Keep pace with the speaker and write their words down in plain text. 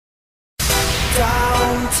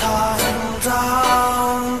Downtime,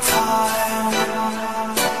 downtime.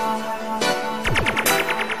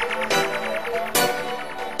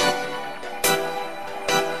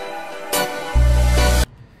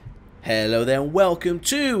 Hello there and welcome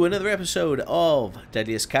to another episode of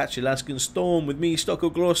Deadliest Catch, Alaskan Storm with me,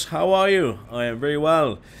 Stockoglaws. How are you? I am very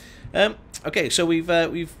well. Okay, so we've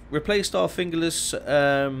replaced our fingerless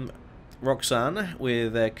Roxanne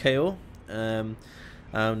with Kale, and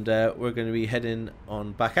we're going to be heading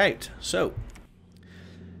on back out. So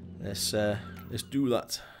let's do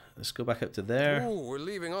that. Let's go back up to there. Ooh, we're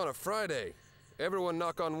leaving on a Friday. Everyone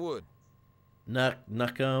knock on wood.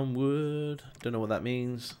 Knock on wood. Don't know what that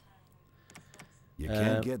means. You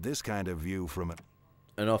can't get this kind of view from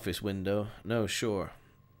an office window. No, sure.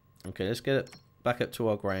 Okay, let's get it back up to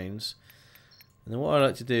our grounds. And then what I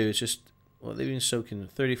like to do is just, well, they've been soaking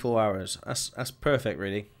 34 hours. That's perfect,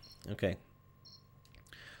 really. Okay.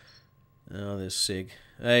 Oh, there's Sig.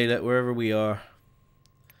 Hey, look, wherever we are.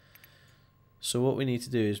 So what we need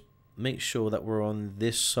to do is make sure that we're on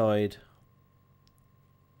this side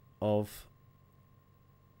of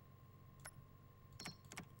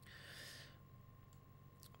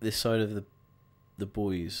the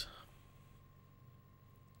buoys.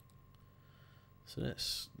 So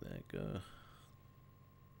let's there you go.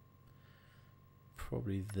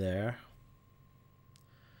 Probably there.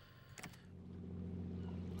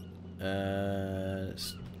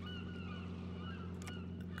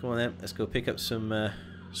 Come on then, let's go pick up some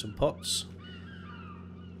pots.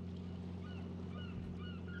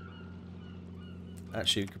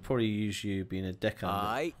 Actually, we could probably use you being a deckhand.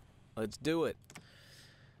 Alright, let's do it.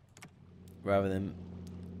 Rather than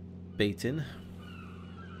baiting.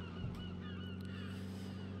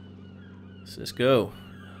 So let's go.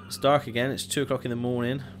 It's dark again, it's 2 o'clock in the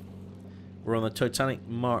morning. We're on the Titanic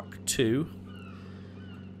Mark II.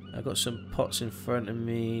 I've got some pots in front of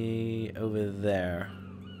me over there.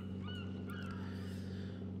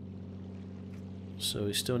 So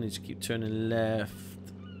we still need to keep turning left.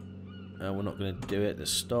 We're not going to do it,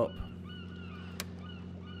 let's stop.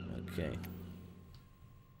 Okay.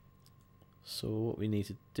 So what we need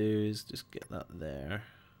to do is just get that there.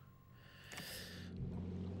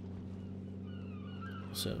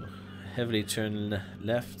 So heavily turn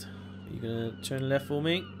left. Are you gonna turn left for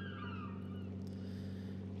me?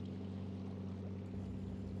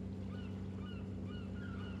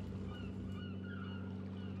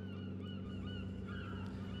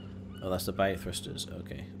 Oh, that's the bow thrusters.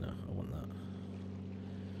 Okay, no, I want that.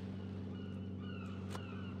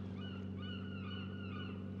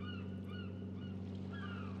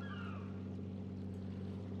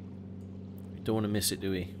 Don't want to miss it,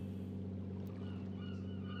 do we?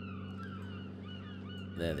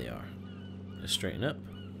 There they are. Let's straighten up.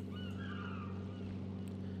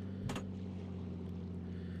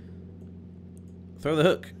 Throw the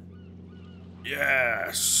hook.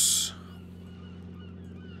 Yes!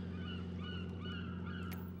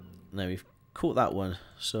 Now we've caught that one.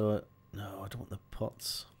 So, no, I don't want the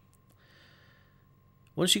pots.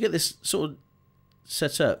 Once you get this sort of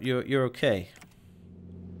set up, you're okay.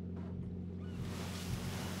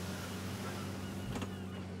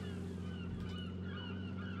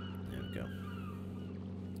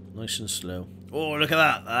 Nice and slow. Oh, look at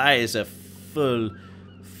that! That is a full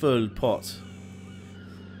pot.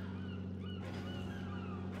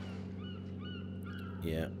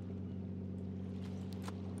 Yeah.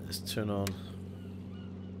 Let's turn on.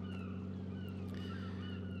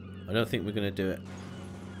 I don't think we're going to do it.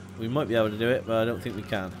 We might be able to do it, but I don't think we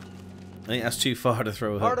can. I think that's too far to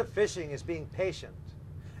throw a hook. Part of fishing is being patient.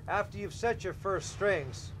 After you've set your first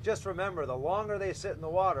strings, just remember the longer they sit in the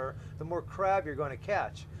water, the more crab you're going to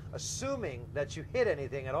catch, assuming that you hit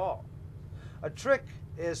anything at all. A trick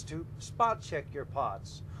is to spot check your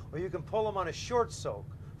pots, or you can pull them on a short soak,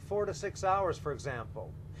 4 to 6 hours for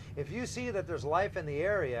example. If you see that there's life in the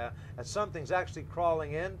area and something's actually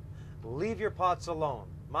crawling in, leave your pots alone.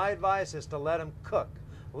 My advice is to let them cook.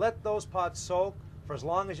 Let those pots soak for as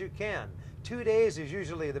long as you can. 2 days is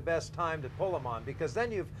usually the best time to pull them on, because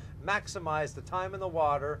then you've maximized the time in the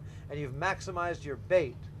water and you've maximized your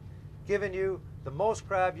bait, giving you the most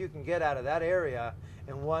crab you can get out of that area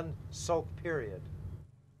in one soak period.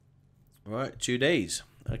 Right, 2 days.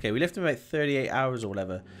 Okay, we left them about 38 hours or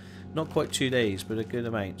whatever. Not quite 2 days, but a good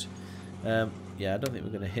amount. Yeah, I don't think we're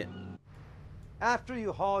going to hit. After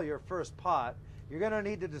you haul your first pot, you're going to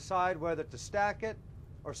need to decide whether to stack it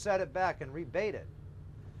or set it back and rebait it.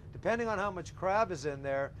 Depending on how much crab is in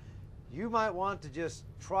there, you might want to just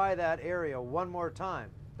try that area one more time.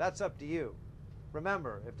 That's up to you.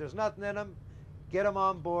 Remember, if there's nothing in them, get them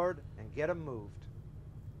on board and get them moved.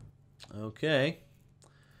 Okay.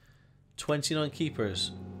 29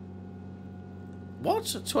 keepers.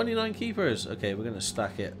 What? 29 keepers? Okay, we're gonna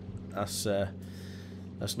stack it. That's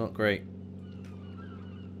not great.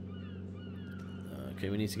 Okay,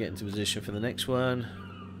 we need to get into position for the next one.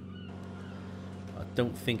 I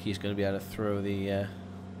don't think he's going to be able to throw the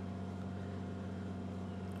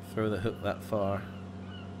hook that far.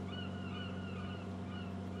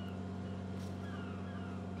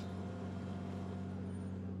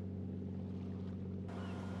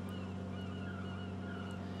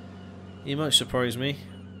 He might surprise me.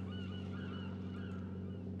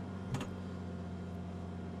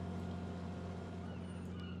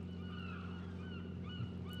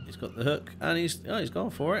 He's got the hook and he's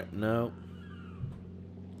gone for it. No.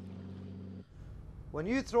 When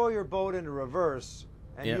you throw your boat into reverse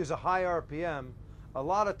and Yep. use a high RPM, a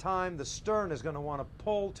lot of time the stern is going to want to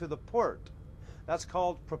pull to the port. That's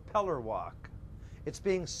called propeller walk. It's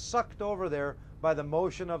being sucked over there by the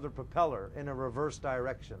motion of the propeller in a reverse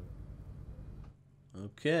direction.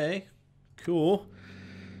 Okay, cool.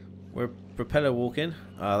 We're propeller walking.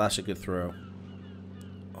 Ah, that's a good throw.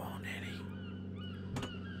 Oh, nearly.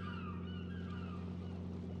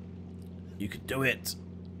 You can do it.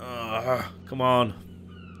 Come on.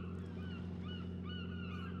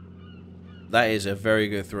 That is a very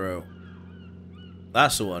good throw.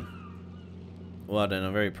 That's the one. Well done,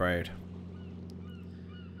 I'm very proud.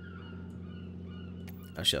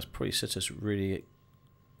 Actually, that's probably set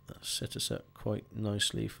us up quite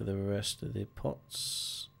nicely for the rest of the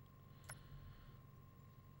pots.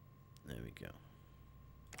 There we go.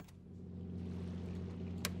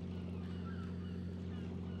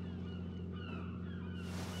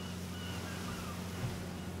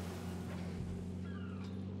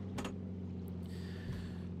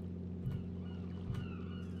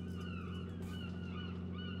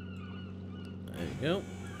 There we go.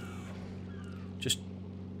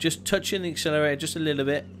 Just touching the accelerator just a little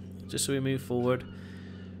bit, just so we move forward.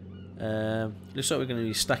 Looks like we're going to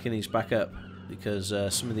be stacking these back up because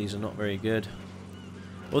some of these are not very good.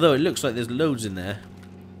 Although it looks like there's loads in there.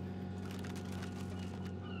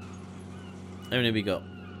 How many have we got?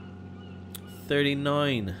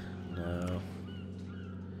 39. No.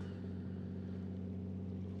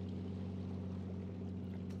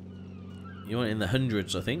 You want it in the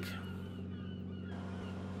hundreds, I think.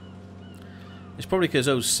 It's probably because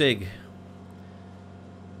old Sig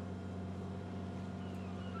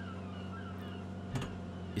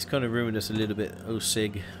he's kind of ruined us a little bit, old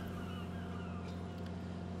Sig.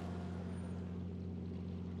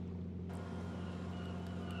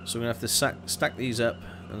 So we're going to have to stack these up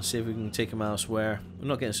and see if we can take them elsewhere. We're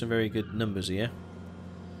not getting some very good numbers here.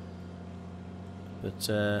 But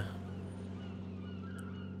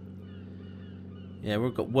yeah,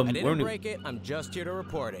 we've got one. I didn't break it, I'm just here to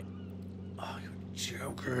report it. Oh, you're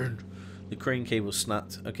joking. The crane cable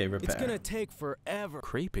snapped. Okay, repair. It's gonna take forever.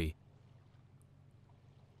 Creepy.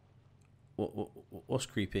 What's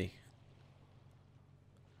creepy?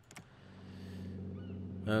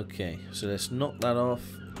 Okay, so let's knock that off.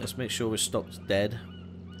 Let's make sure we're stopped dead.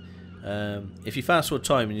 If you fast forward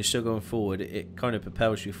time and you're still going forward, it kind of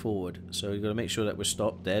propels you forward. So you've got to make sure that we're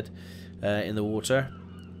stopped dead in the water.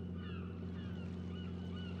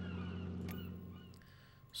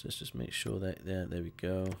 So let's just make sure that there we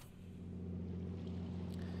go.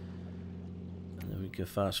 And then we can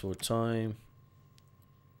fast forward time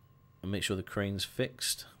and make sure the crane's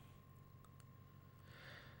fixed.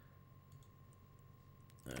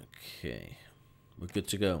 Okay, we're good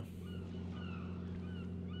to go.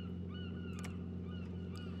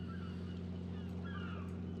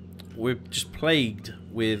 We're just plagued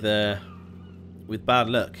with bad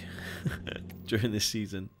luck during this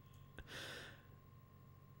season.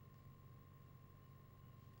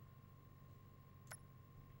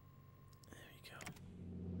 There we go.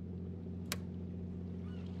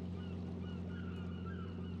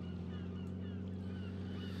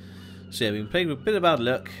 So yeah, we've been playing with a bit of bad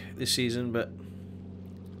luck this season, but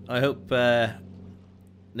I hope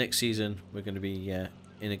next season we're going to be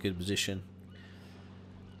in a good position.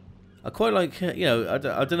 I quite like, you know, I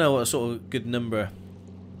don't know what sort of good number,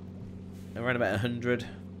 around about 100.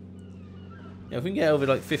 Yeah, if we can get over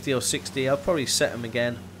like 50 or 60, I'll probably set them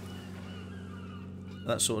again.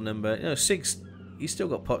 That sort of number. You know, Sig's, he's still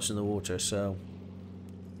got pots in the water, so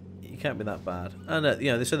he can't be that bad. And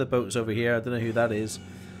you know, this other boat's over here. I don't know who that is.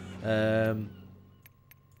 That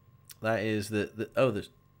is the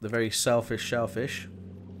very selfish shellfish.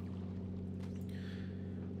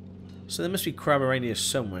 So there must be crab around here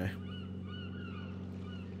somewhere.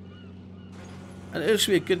 And it looks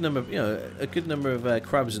to be a good number, you know, a good number of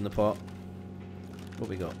crabs in the pot. What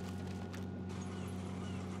we got?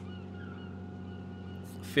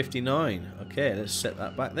 59. Okay, let's set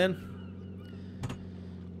that back then.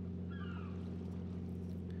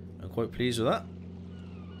 I'm quite pleased with that.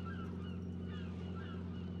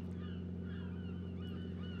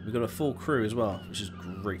 We've got a full crew as well, which is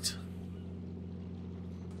great.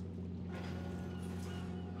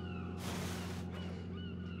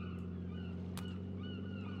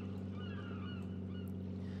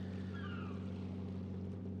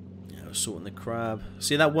 Sorting the crab.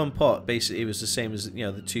 See, that one pot basically was the same as, you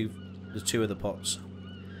know, the two other pots.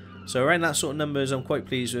 So around that sort of numbers, I'm quite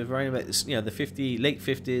pleased with. Around about this, you know, the late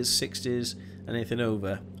 50s, 60s, and anything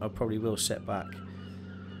over, I probably will set back.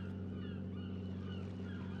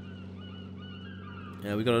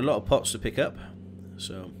 Yeah, we've got a lot of pots to pick up,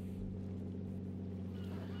 so.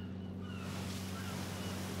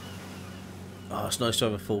 Oh, it's nice to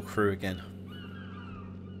have a full crew again.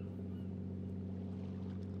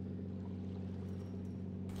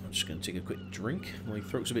 I'm just going to take a quick drink. My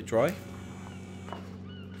throat's a bit dry.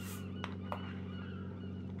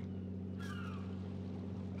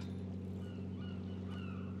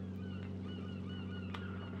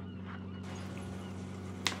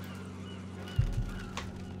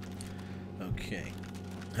 Okay.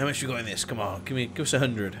 How much we got in this? Come on, give us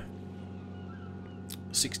 100.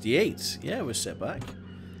 68. Yeah, we're set back.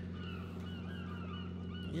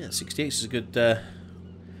 Yeah, 68 is a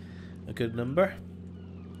good number.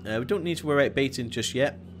 We don't need to worry about baiting just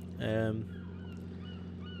yet. In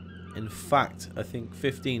fact, I think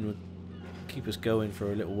 15 would keep us going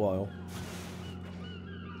for a little while.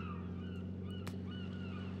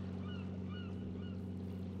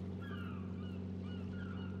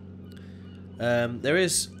 There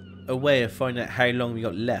is a way of finding out how long we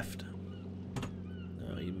got left.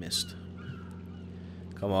 Oh, you missed.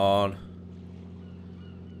 Come on.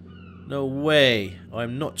 No way.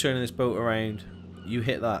 I'm not turning this boat around. You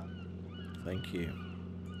hit that. Thank you.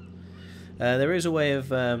 There is a way of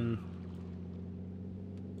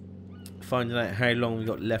finding out how long we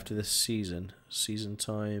got left of this season. Season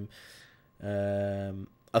time.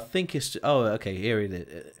 I think it's... Oh, okay. Here it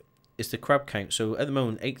is. It's the crab count. So at the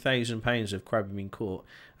moment, 8,000 pounds of crab have been caught,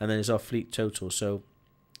 and then there's our fleet total. So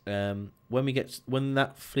when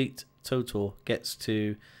that fleet total gets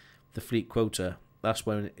to the fleet quota, that's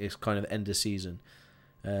when it's kind of end of season.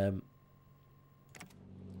 So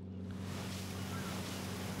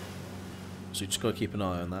you just got to keep an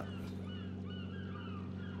eye on that.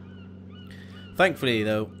 Thankfully,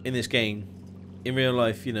 though, in this game, in real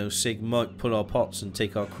life, you know, Sig might pull our pots and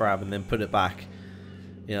take our crab and then put it back.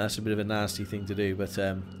 You know, that's a bit of a nasty thing to do, but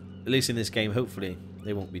at least in this game, hopefully,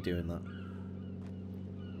 they won't be doing that.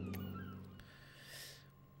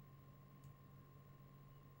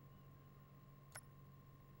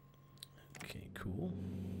 Okay, cool.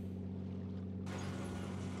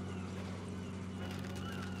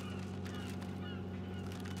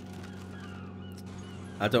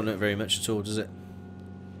 I don't look very much at all, does it?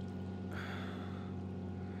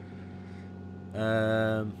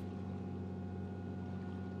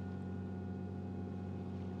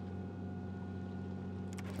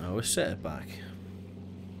 Oh, we'll set it back.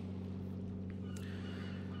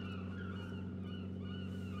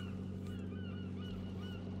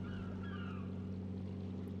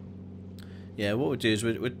 Yeah, what we'll do is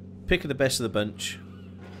we're picking the best of the bunch,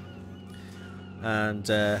 and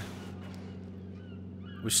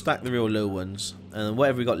we'll stack the real low ones, and then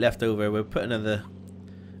whatever we got left over, we'll put another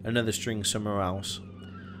string somewhere else.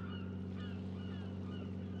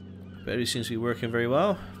 But everything seems to be working very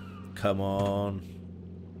well. Come on.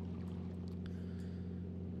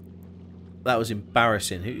 That was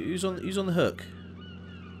embarrassing. Who's on the hook?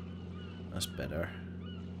 That's better.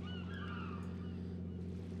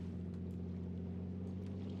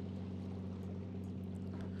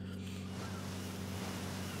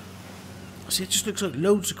 See, it just looks like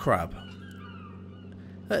loads of crab.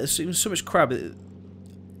 There's so much crab.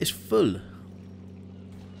 It's full.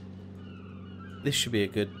 This should be a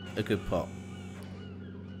good pot.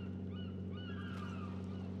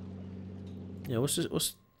 Yeah,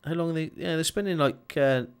 what's how long are they? Yeah, they're spending like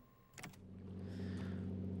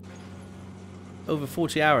over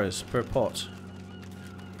 40 hours per pot.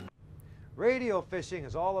 Radio fishing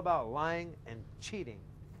is all about lying and cheating.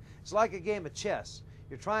 It's like a game of chess.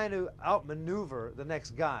 You're trying to outmaneuver the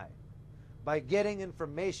next guy by getting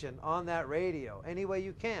information on that radio any way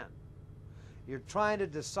you can. You're trying to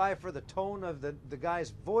decipher the tone of the guy's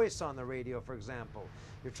voice on the radio, for example.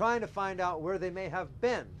 You're trying to find out where they may have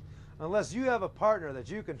been. Unless you have a partner that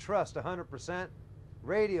you can trust 100%,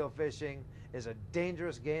 radio fishing is a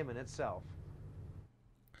dangerous game in itself.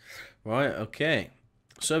 Right, okay.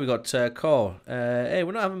 So we got Carl. Hey,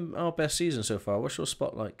 we're not having our best season so far. What's your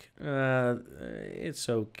spot like? It's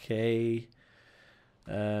okay.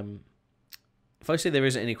 If I say there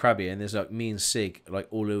isn't any crab here and there's like me and Sig like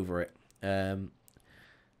all over it,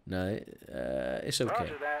 no, it's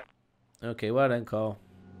okay. Okay, well then, Carl.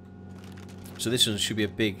 So this one should be a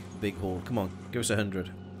big haul. Come on, give us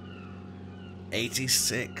 100.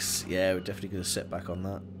 86. Yeah, we're definitely going to set back on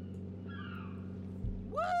that.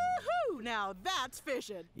 Woohoo! Now that's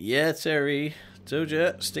fishing. Yeah, Terry. Told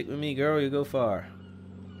ya. Stick with me, girl. You go far.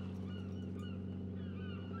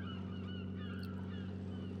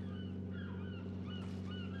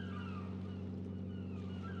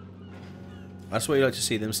 That's what you like to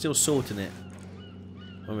see. Them still sorting it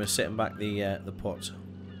when we're setting back the pot.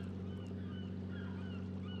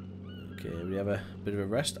 Okay, we have a bit of a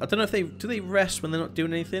rest. I don't know if they rest when they're not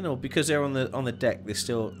doing anything, or because they're on the deck,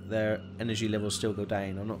 their energy levels still go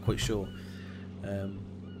down. I'm not quite sure.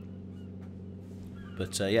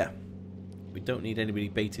 But yeah, we don't need anybody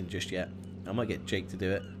baiting just yet. I might get Jake to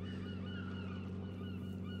do it.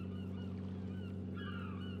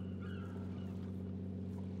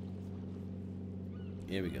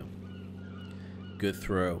 Here we go. Good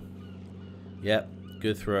throw. Yep,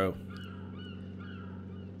 good throw.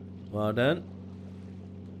 Well done.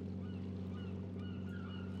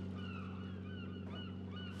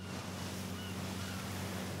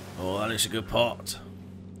 Oh, that looks a good pot.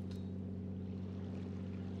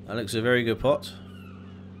 That looks a very good pot.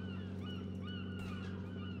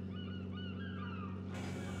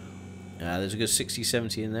 There's a good 60,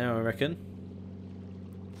 70 in there, I reckon.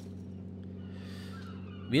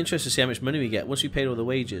 Be interested to see how much money we get once we paid all the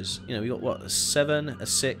wages. You know, we got what, a 7, a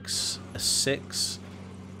 6, a 6,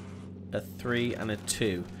 a 3, and a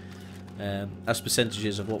 2. That's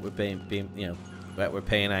percentages of what we're that we're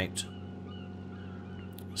paying out.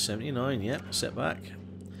 79, yep, set back.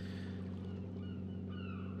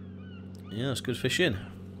 Yeah, that's good fishing.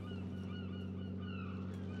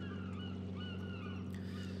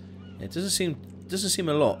 It doesn't seem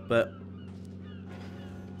a lot, but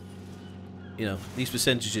you know, these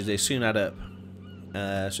percentages, they soon add up.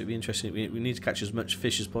 So it'd be interesting. We need to catch as much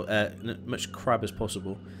fish as much crab as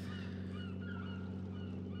possible.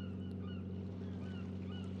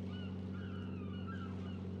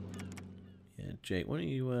 Yeah, Jake, why don't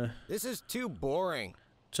you? This is too boring.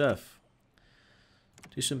 Tough.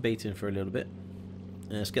 Do some baiting for a little bit.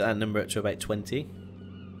 Let's get that number up to about 20.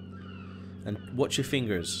 And watch your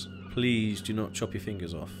fingers. Please do not chop your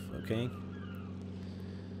fingers off. Okay.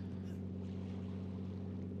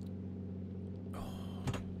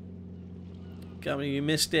 Can't believe you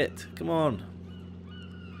missed it. Come on.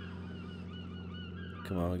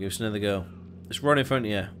 Come on, give us another go. It's right in front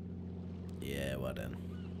of you. Yeah, well done.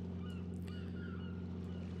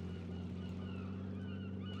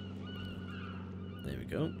 There we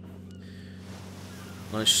go.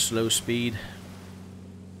 Nice slow speed.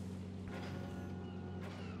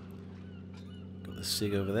 Got the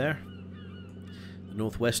Sig over there. The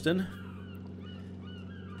Northwestern.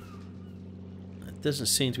 Doesn't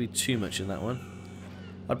seem to be too much in that one.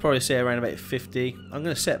 I'd probably say around about 50. I'm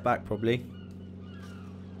going to set back probably.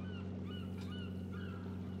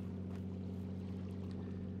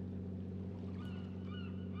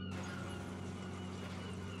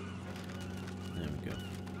 There we go.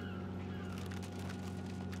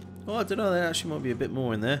 Oh, I don't know. There actually might be a bit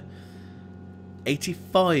more in there.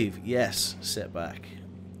 85. Yes, set back.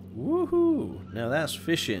 Woohoo! Now that's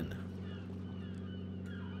fishing.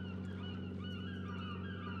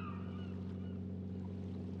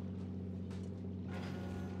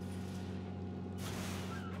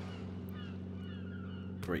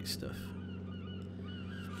 Great stuff.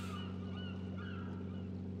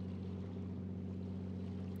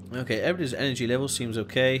 Okay, everybody's energy level seems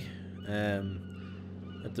okay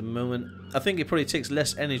at the moment. I think it probably takes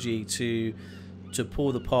less energy to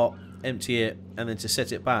pour the pot, empty it, and then to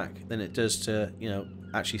set it back than it does to, you know,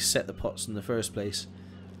 actually set the pots in the first place.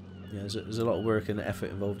 Yeah, there's a lot of work and effort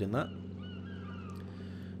involved in that.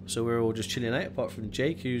 So we're all just chilling out, apart from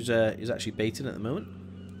Jake, who's actually baiting at the moment.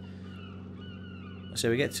 So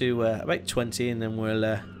we get to about 20, and then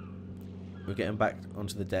we're getting back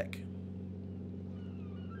onto the deck.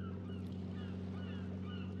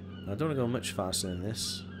 I don't want to go much faster than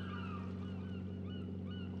this.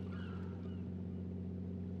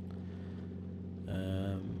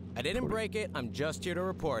 I didn't break it. I'm just here to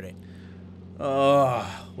report it. Oh,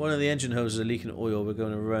 one of the engine hoses are leaking oil. We're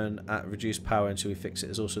going to run at reduced power until we fix it.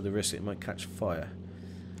 There's also the risk it might catch fire.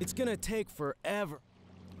 It's gonna take forever.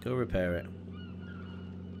 Go repair it.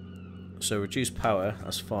 So reduced power,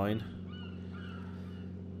 that's fine.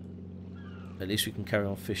 at least we can carry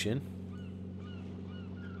on fishing.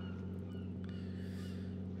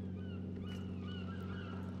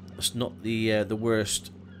 It's not the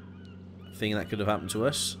worst thing that could have happened to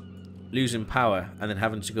us. Losing power and then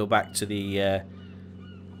having to go back to the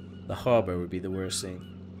harbour would be the worst thing.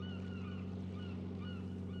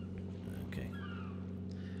 Okay.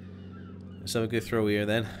 Let's have a good throw here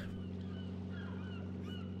then.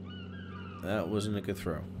 That wasn't a good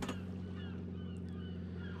throw.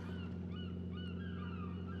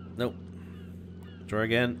 Nope. Try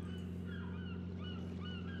again.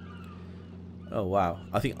 Oh wow.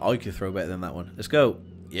 I think I could throw better than that one. Let's go.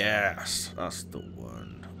 Yes, that's the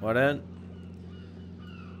one. Well then.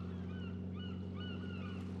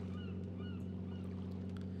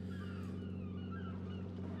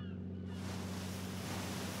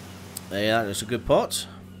 Yeah, that's a good pot.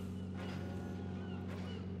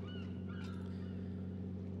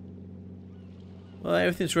 Well,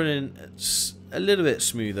 everything's running a little bit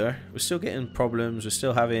smoother. We're still getting problems. We're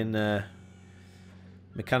still having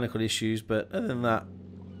mechanical issues, but other than that,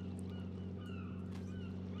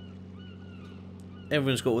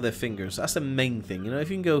 everyone's got all their fingers. That's the main thing, you know.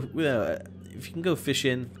 If you can go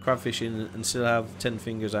fishing, crab fishing, and still have 10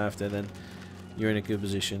 fingers after, then you're in a good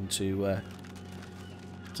position to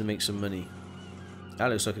make some money. That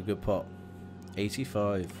looks like a good pot.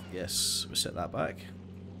 85. Yes, we'll set that back.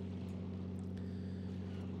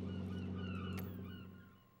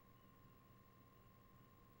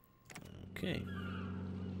 Okay.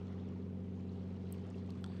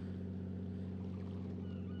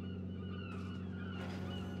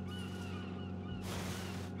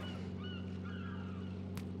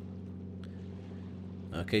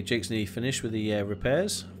 Okay, Jake's nearly finished with the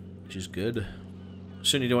repairs, which is good.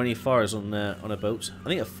 Shouldn't do any fires on a boat. I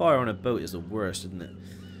think a fire on a boat is the worst, isn't it?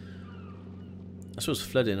 I suppose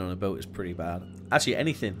flooding on a boat is pretty bad. Actually,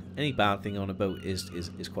 any bad thing on a boat is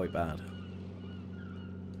quite bad.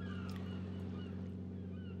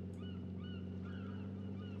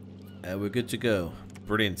 We're good to go.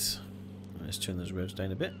 Brilliant. Let's turn those revs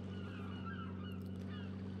down a bit.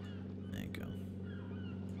 There you go.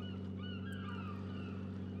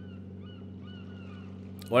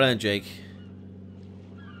 Well done, Jake.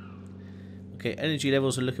 Okay, energy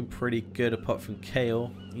levels are looking pretty good apart from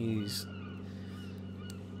Kale. He's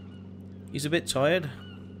a bit tired.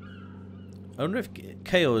 I wonder if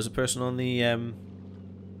Kale is a person on the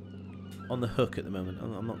hook at the moment.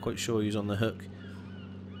 I'm not quite sure he's on the hook.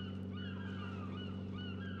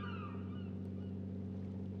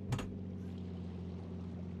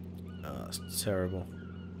 Oh, that's terrible.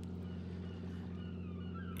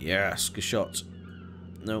 Yes, good shot.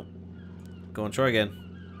 No. Go on, try again.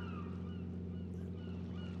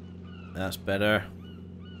 That's better.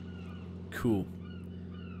 Cool.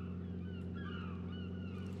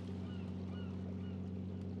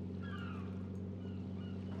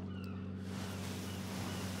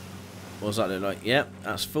 What does that look like? Yep,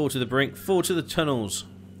 that's full to the brink, full to the tunnels,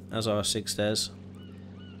 as our SIG says.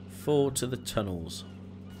 Full to the tunnels.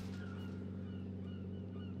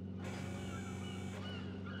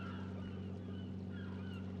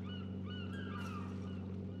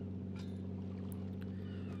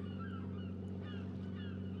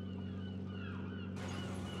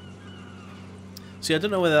 See, I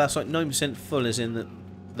don't know whether that's like 9% full, as in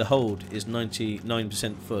the hold is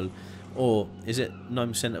 99% full, or is it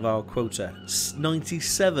 9% of our quota?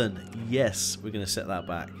 97. Yes, we're going to set that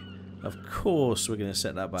back. Of course, we're going to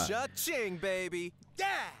set that back. Cha-ching, baby. Yeah.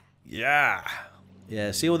 Yeah.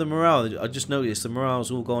 Yeah. See all the morale. I just noticed the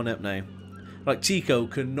morale's all gone up now. Like Tico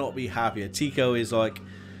could not be happier. Tico is like,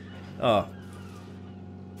 oh,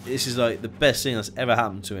 this is like the best thing that's ever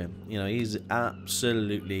happened to him. You know, he's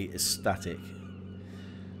absolutely ecstatic.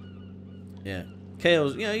 Yeah,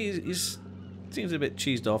 Kale's, you know, he's seems a bit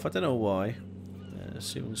cheesed off. I don't know why. Let's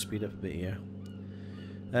see if we can speed up a bit here.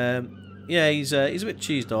 Yeah, he's a bit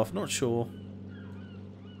cheesed off. Not sure.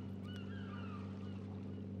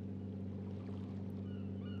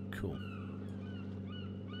 Cool.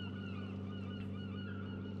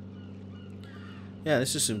 Yeah,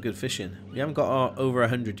 this is some good fishing. We haven't got our over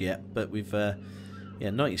 100 yet, but we've yeah,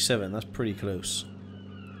 97. That's pretty close.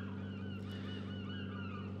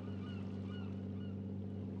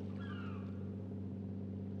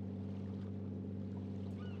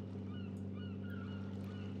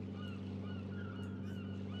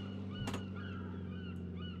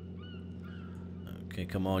 Okay,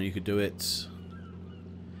 come on, you could do it.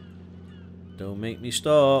 Don't make me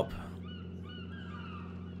stop.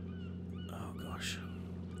 Oh gosh.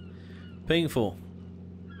 Painful.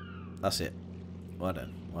 That's it. Well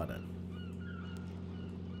done, well done.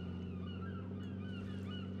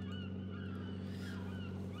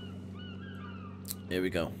 Here we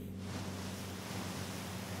go.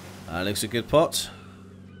 That looks a good pot.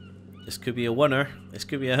 This could be a oneer. This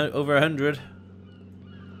could be over 100.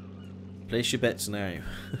 Place your bets now.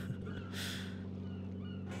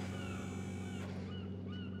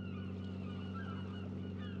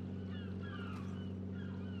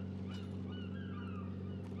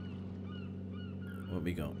 What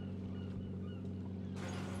we got?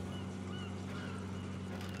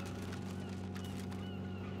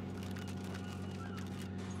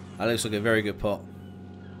 That looks like a very good pot.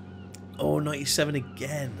 Oh, 97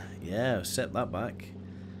 again. Yeah, set that back.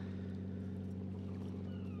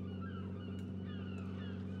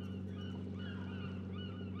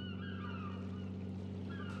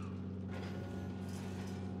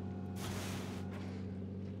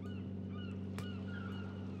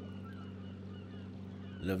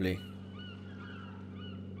 Lovely.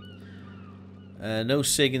 No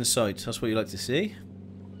sig in sight. That's what you like to see.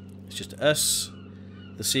 It's just us,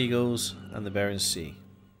 the seagulls, and the Bering Sea.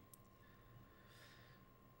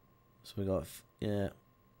 So we got, yeah.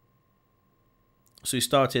 So we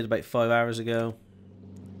started about 5 hours ago.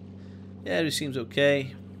 Yeah, it seems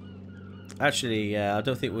okay. Actually, I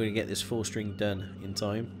don't think we're going to get this full string done in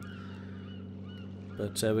time.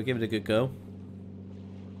 But we'll give it a good go.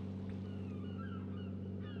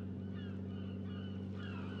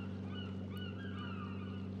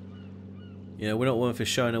 You know, we're not one for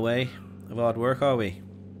shying away of hard work, are we?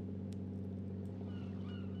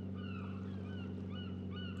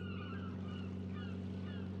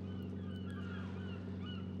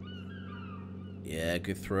 Yeah,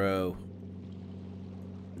 good throw.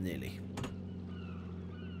 Nearly.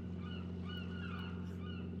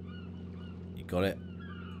 You got it?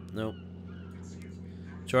 Nope.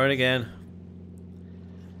 Try it again.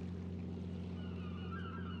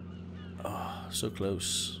 Oh, so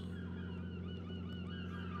close.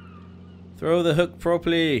 Throw the hook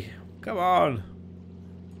properly. Come on.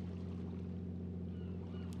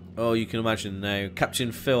 Oh, you can imagine now.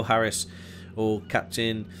 Captain Phil Harris or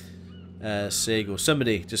Captain Sig or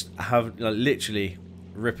somebody just have like, literally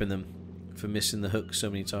ripping them for missing the hook so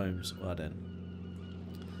many times. Well done.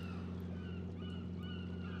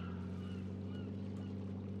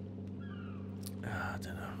 I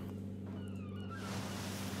don't know.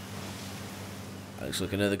 That looks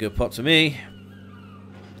like another good pot to me.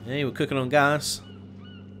 Yeah, we're cooking on gas.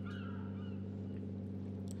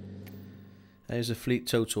 There's a fleet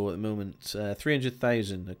total at the moment,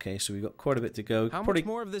 300,000. Okay, so we've got quite a bit to go. How much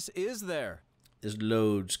more of this is there? There's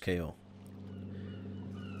loads, Kale.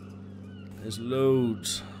 There's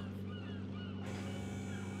loads.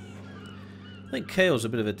 I think Kale's a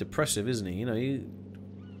bit of a depressive, isn't he? You know,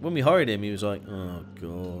 when we hired him, he was like, oh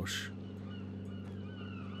gosh.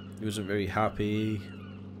 He wasn't very happy.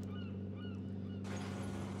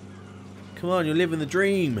 Come on, you're living the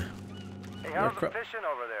dream. Hey, how's the fishing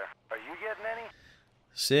over there? Are you getting any?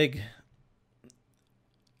 Sig.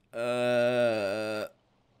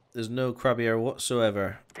 There's no crab here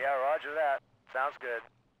whatsoever. Yeah, roger that. Sounds good.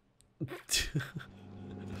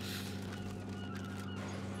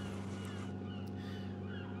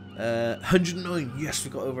 109. Yes, we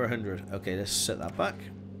got over 100. Okay, let's set that back.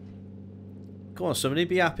 Come on, somebody,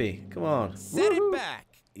 be happy. Come on. Set it back.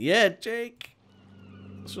 Yeah, Jake.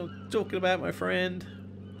 That's what I'm talking about, my friend.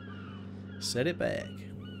 Set it back.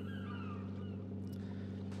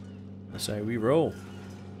 That's how we roll.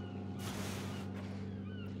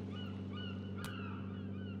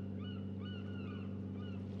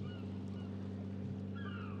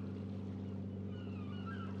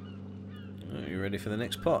 Are you ready for the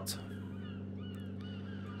next pot?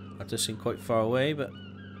 That does seem quite far away, but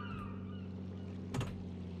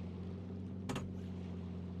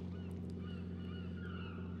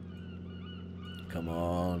come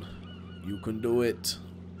on, you can do it.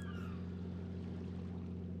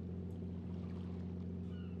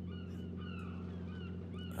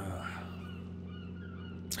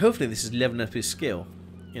 Hopefully this is leveling up his skill.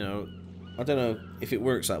 You know, I don't know if it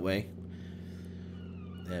works that way.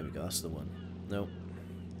 There we go, that's the one. Nope.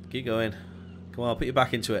 Keep going. Come on, put your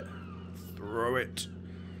back into it. Throw it.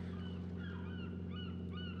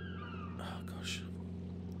 Oh gosh.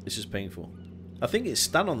 This is painful. I think it's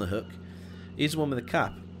Stan on the hook. He's the one with the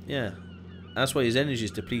cap. Yeah. That's why his energy is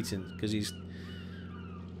depleting, because he's...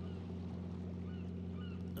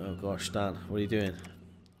 Oh gosh, Stan, what are you doing?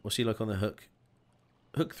 What's he like on the hook?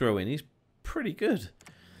 Hook throwing, he's pretty good.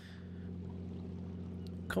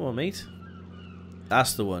 Come on, mate.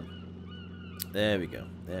 That's the one. There we go.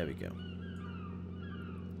 There we go.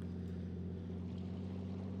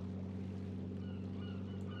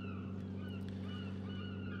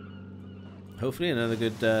 Hopefully another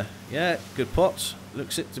good, yeah, good pot.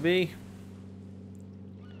 Looks it to be.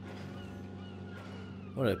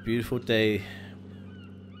 What a beautiful day.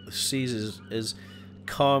 The seas is as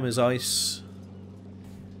calm as ice.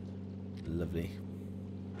 Lovely.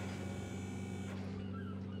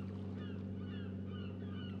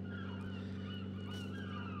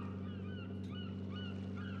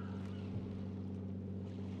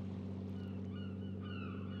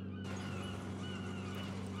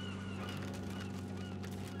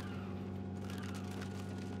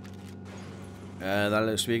 That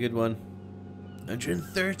looks to be a good one.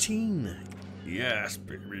 113. Yes,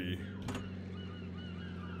 baby.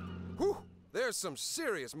 Whew! There's some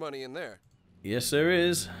serious money in there. Yes, there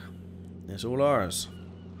is. It's all ours.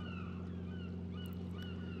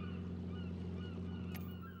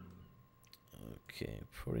 Okay,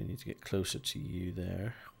 probably need to get closer to you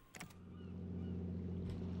there.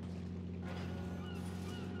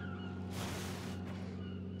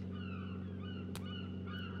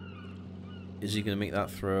 Is he going to make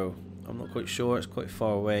that throw? I'm not quite sure. It's quite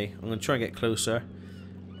far away. I'm going to try and get closer.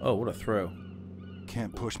 Oh, what a throw.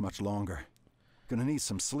 Can't push much longer. Gonna need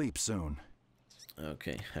some sleep soon.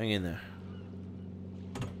 Okay, hang in there.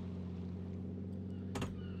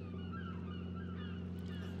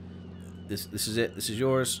 This is it. This is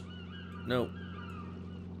yours. No.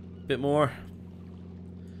 Bit more.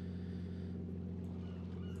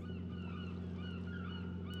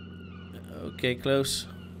 Okay, close.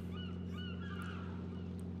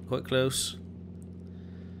 Quite close.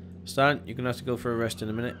 Stan, you're gonna have to go for a rest in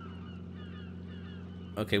a minute.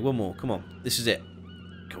 Okay, one more. Come on. This is it.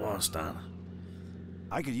 Come on, Stan.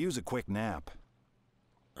 I could use a quick nap.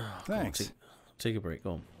 Oh, Thanks. On, take a break.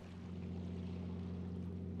 Go on.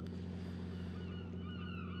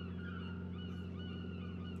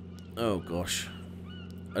 Oh gosh.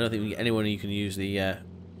 I don't think we get anyone who can use the I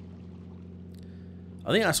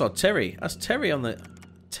think I saw Terry. That's Terry on the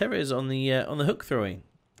Terry's on the hook throwing.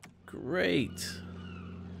 Great.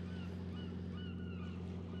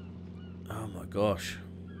 Oh my gosh.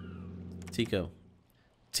 Tico.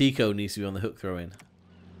 Tico needs to be on the hook throwing.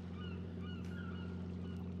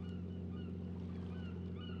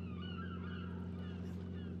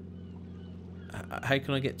 How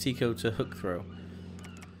can I get Tico to hook throw?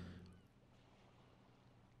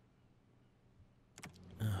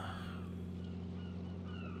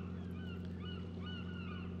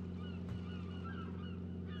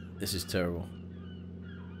 This is terrible.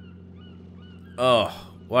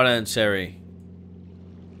 Oh, well done, Terry.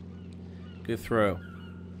 Good throw.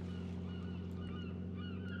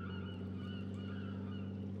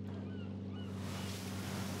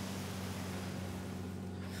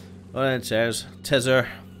 Well done, Tezer.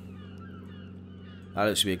 That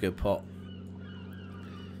looks to be a good pot.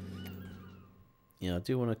 Yeah, I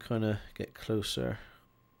do want to kind of get closer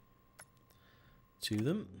to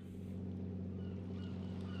them.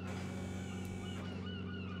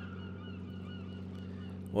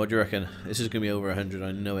 What do you reckon? This is going to be over 100,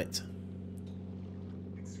 I know it.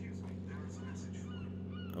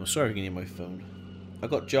 I'm sorry if you can hear my phone. I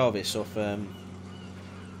got Jarvis off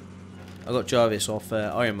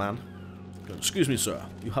Iron Man. Excuse me, sir.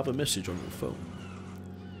 You have a message on your phone.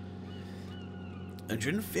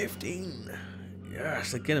 115.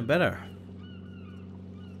 Yes, they're getting better.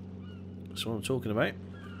 That's what I'm talking about.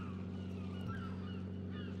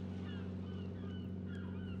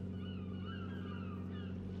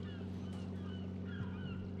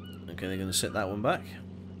 Okay, they're going to set that one back.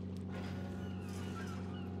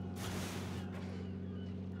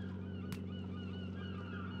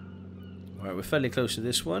 Alright, we're fairly close to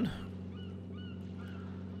this one.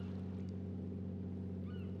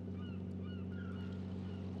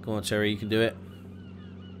 Come on, Terry, you can do it.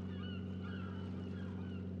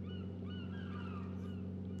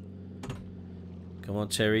 Come on,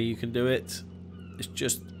 Terry, you can do it. It's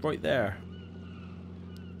just right there.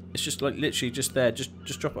 It's just like literally just there.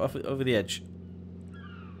 Just drop it off over the edge.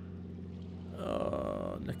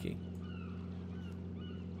 Oh, Nicky.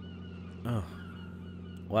 Oh,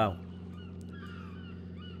 wow.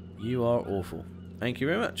 You are awful. Thank you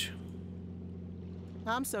very much.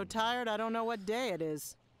 I'm so tired I don't know what day it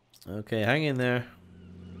is. Okay, hang in there.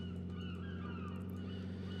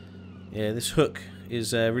 Yeah, this hook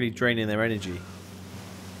is really draining their energy.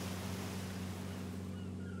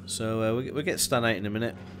 So we'll get Stan out in a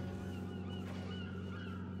minute.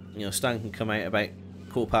 You know, Stan can come out about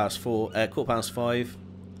 5:15,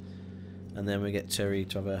 and then we get Terry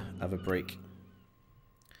to have a break.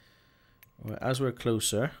 Right, as we're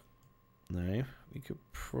closer now, we could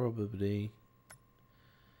probably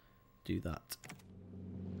do that.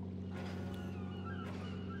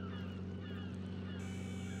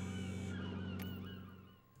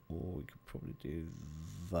 we could probably do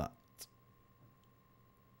that.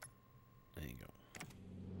 There you go.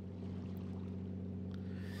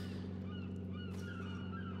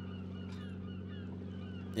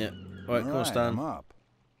 Yeah. Alright, come on, Stan. I'm up.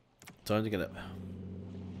 Time to get up.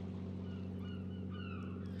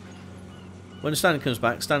 When Stan comes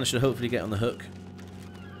back, Stan should hopefully get on the hook.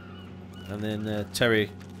 And then Terry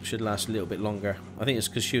should last a little bit longer. I think it's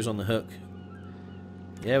because she was on the hook.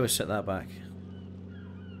 Yeah, we'll set that back.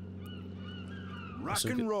 Rock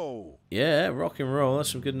and roll. Yeah, rock and roll.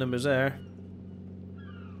 That's some good numbers there.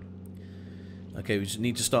 Okay, we just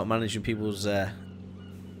need to start managing people's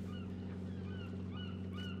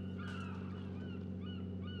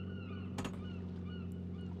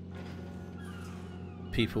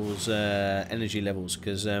energy levels,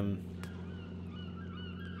 because come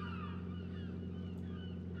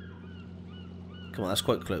on, that's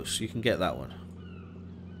quite close. You can get that one.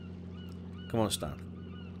 Come on, Stan.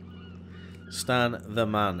 Stan the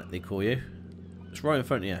man, they call you. It's right in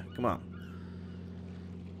front of you. Come on.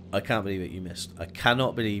 I can't believe it. You missed. I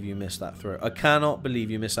cannot believe you missed that throw. I cannot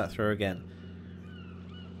believe you missed that throw again.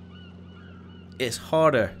 It's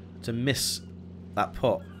harder to miss that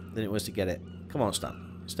pot than it was to get it. Come on, Stan.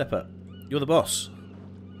 Step up. You're the boss.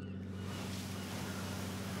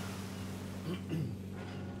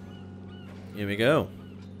 Here we go.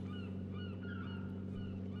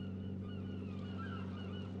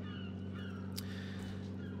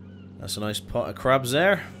 That's a nice pot of crabs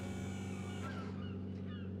there.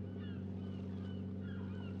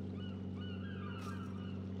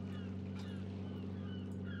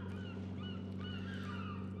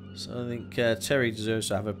 So I think Terry deserves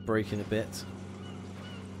to have a break in a bit.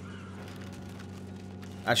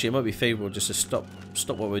 Actually, it might be favourable just to stop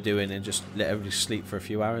what we're doing and just let everybody sleep for a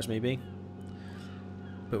few hours, maybe.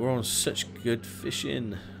 But we're on such good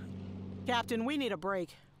fishing. Captain, we need a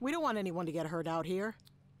break. We don't want anyone to get hurt out here.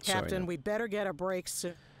 Captain, Sorry, no. we better get a break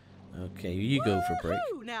soon. Okay, you go for a break.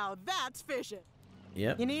 Now that's fishing.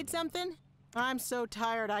 Yep. You need something? I'm so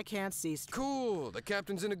tired I can't see straight. Cool. The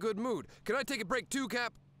captain's in a good mood. Can I take a break too,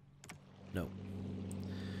 Cap? No.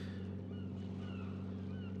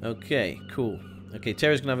 Okay, cool. Okay,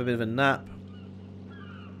 Terry's gonna have a bit of a nap.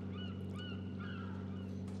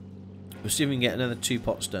 We'll see if we can get another 2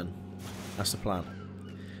 pots done. That's the plan.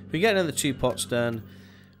 If we get another 2 pots done,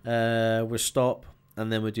 we'll stop,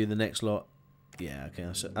 and then we'll do the next lot. Yeah, okay,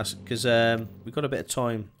 that's because we've got a bit of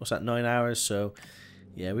time. What's that, 9 hours? So,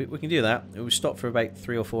 yeah, we can do that. We'll stop for about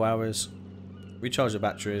 3 or 4 hours, recharge the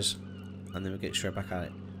batteries, and then we'll get straight back at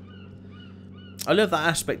it. I love that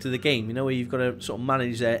aspect of the game, you know, where you've got to sort of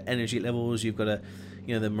manage their energy levels, you've got to,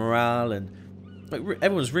 you know, the morale, and like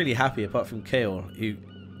everyone's really happy apart from Kale, who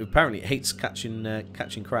apparently hates catching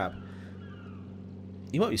crab.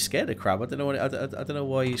 You might be scared of crab. I don't know what I don't know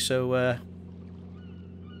why you're so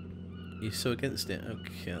against it.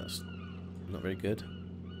 Okay, that's not very good.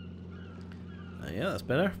 Yeah, that's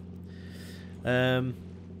better.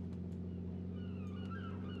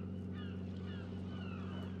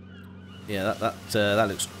 Yeah, that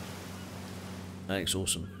looks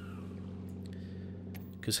awesome.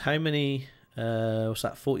 Because how many? What's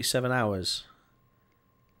that? 47 hours.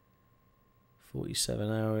 47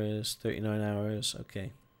 hours, 39 hours.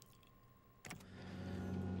 Okay.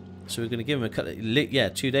 So we're going to give them a couple. Yeah,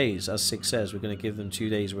 2 days, as Sig says. We're going to give them 2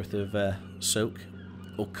 days worth of soak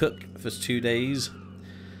or cook for 2 days,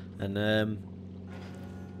 and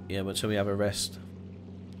yeah, until we have a rest.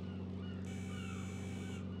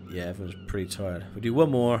 Yeah, everyone's pretty tired. We'll do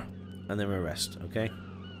one more, and then we'll rest, okay?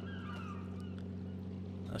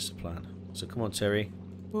 That's the plan. So come on, Terry.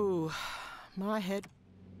 Ooh, my head.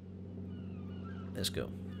 Let's go.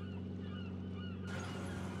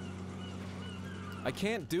 I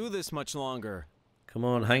can't do this much longer. Come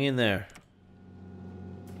on, hang in there.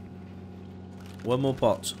 One more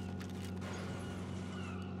pot.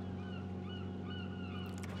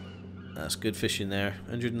 That's good fishing there.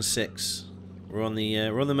 106. We're on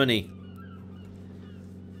the money.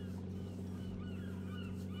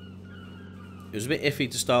 It was a bit iffy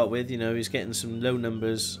to start with, you know, he's getting some low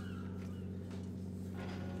numbers.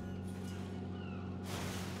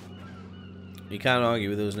 You can't argue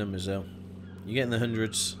with those numbers though. You're getting the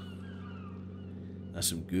hundreds. That's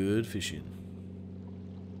some good fishing.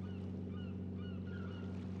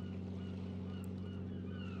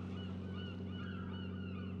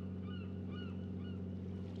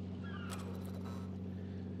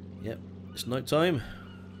 Yep, it's night time.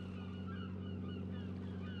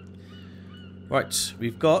 Right,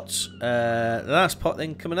 we've got the last pot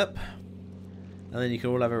then coming up, and then you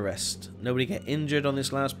can all have a rest. Nobody get injured on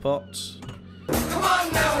this last pot. Come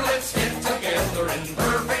on now, let's get together and